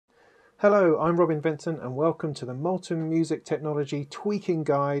Hello, I'm Robin Vincent and welcome to the Molten Music Technology tweaking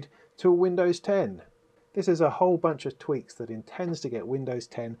guide to Windows 10. This is a whole bunch of tweaks that intends to get Windows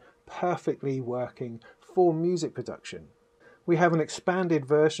 10 perfectly working for music production. We have an expanded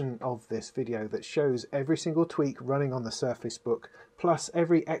version of this video that shows every single tweak running on the Surface Book, plus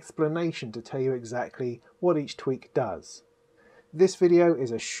every explanation to tell you exactly what each tweak does. This video is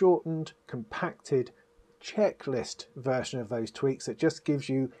a shortened, compacted checklist version of those tweaks that just gives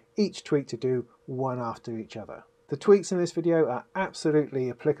you each tweak to do one after each other. The tweaks in this video are absolutely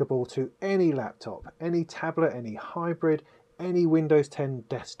applicable to any laptop, any tablet, any hybrid, any Windows 10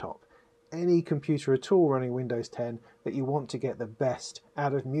 desktop, any computer at all running Windows 10 that you want to get the best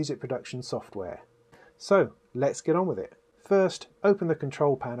out of music production software. So let's get on with it. First, open the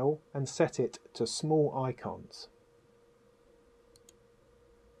control panel and set it to small icons.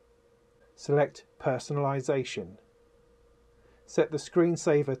 Select Personalization. Set the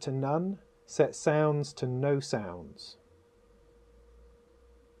screensaver to none, set sounds to no sounds.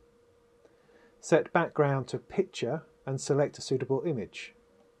 Set background to picture and select a suitable image.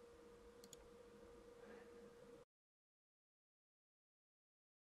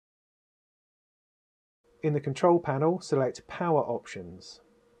 In the control panel, select Power Options.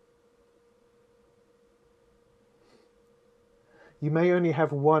 You may only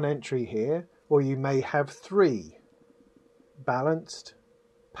have one entry here, or you may have three: Balanced,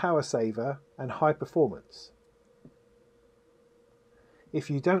 Power Saver and High Performance.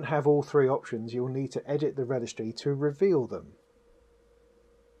 If you don't have all three options, you'll need to edit the registry to reveal them.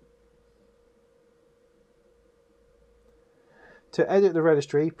 To edit the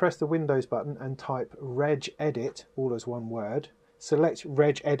registry, press the Windows button and type regedit, all as one word. Select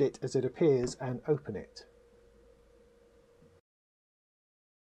regedit as it appears and open it.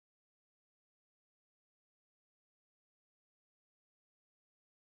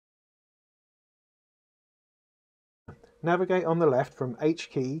 Navigate on the left from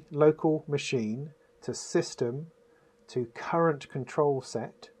H key, Local Machine, to System, to Current Control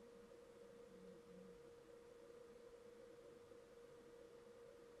Set,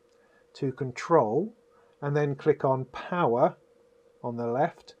 to Control, and then click on Power on the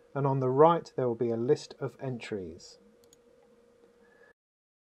left, and on the right there will be a list of entries.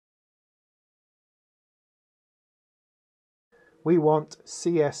 We want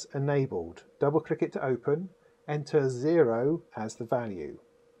CS enabled. Double click it to open. Enter 0 as the value.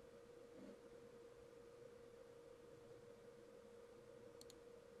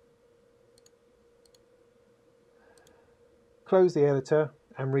 Close the editor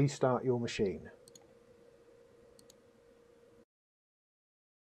and restart your machine.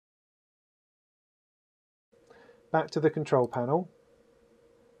 Back to the control panel,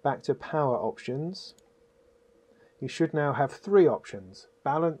 back to Power Options. You should now have three options: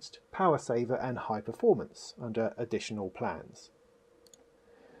 Balanced, Power Saver and High Performance under Additional Plans.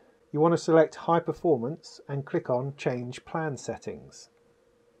 You want to select High Performance and click on Change Plan Settings.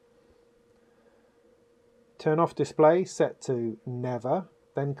 Turn off display, set to Never,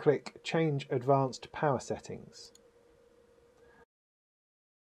 then click Change Advanced Power Settings.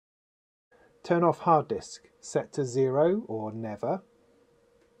 Turn off hard disk, set to 0 or Never.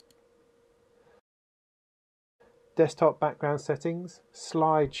 Desktop background settings,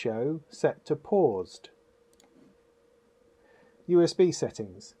 slideshow set to paused. USB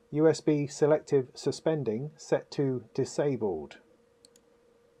settings, USB selective suspending set to disabled.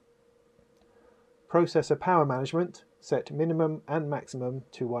 Processor power management set minimum and maximum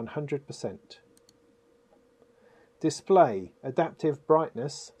to 100%. Display adaptive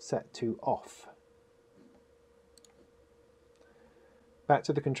brightness set to off. Back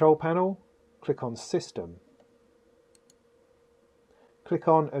to the control panel, click on System. Click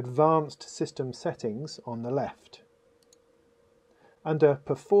on Advanced System Settings on the left. Under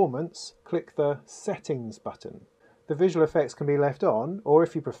Performance, click the Settings button. The visual effects can be left on, or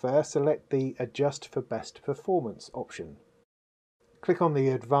if you prefer, select the Adjust for Best Performance option. Click on the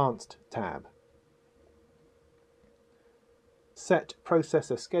Advanced tab. Set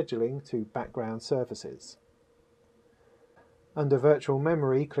Processor Scheduling to Background Services. Under Virtual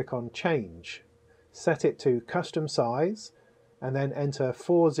Memory, click on Change. Set it to Custom Size, and then enter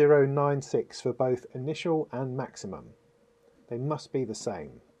 4096 for both initial and maximum. They must be the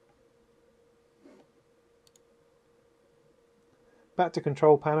same. Back to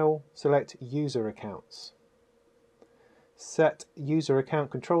Control Panel, select User Accounts. Set User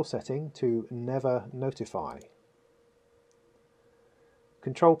Account Control Setting to Never Notify.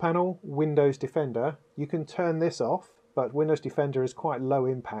 Control Panel, Windows Defender. You can turn this off, but Windows Defender is quite low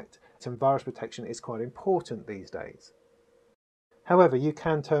impact, and virus protection is quite important these days. However, you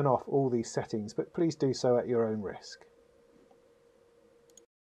can turn off all these settings, but please do so at your own risk.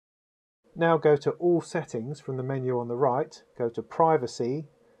 Now go to All Settings from the menu on the right, go to Privacy,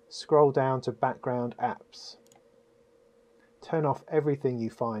 scroll down to Background Apps. Turn off everything you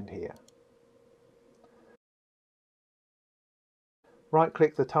find here.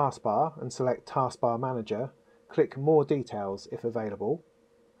 Right-click the taskbar and select Taskbar Manager. Click More Details if available.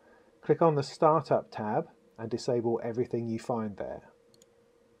 Click on the Startup tab and disable everything you find there.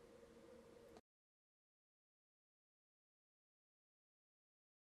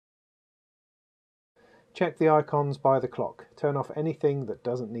 Check the icons by the clock. Turn off anything that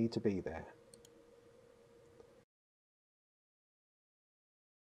doesn't need to be there.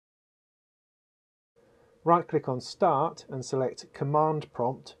 Right-click on Start and select Command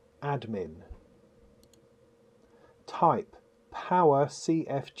Prompt Admin. Type powercfg.exe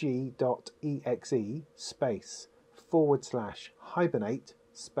space /hibernate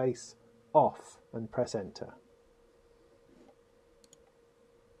space off and press Enter.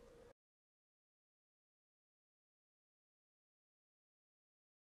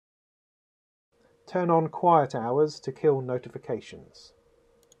 Turn on quiet hours to kill notifications.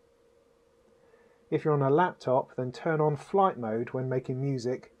 If you're on a laptop, then turn on flight mode when making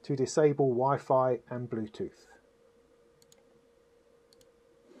music to disable Wi-Fi and Bluetooth.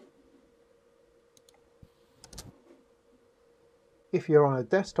 If you're on a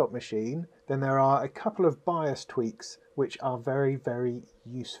desktop machine, then there are a couple of BIOS tweaks which are very, very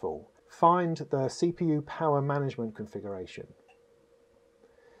useful. Find the CPU power management configuration.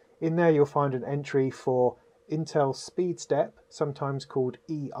 In there you'll find an entry for Intel Speed Step, sometimes called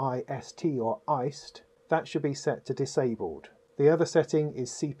EIST or EIST. That should be set to disabled. The other setting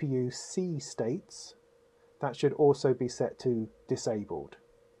is CPU C states. That should also be set to disabled.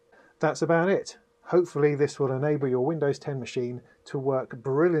 That's about it. Hopefully this will enable your Windows 10 machine to work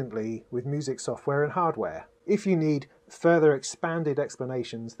brilliantly with music software and hardware. If you need further expanded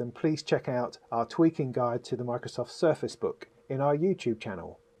explanations, then please check out our tweaking guide to the Microsoft Surface Book in our YouTube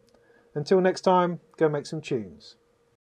channel. Until next time, go make some tunes.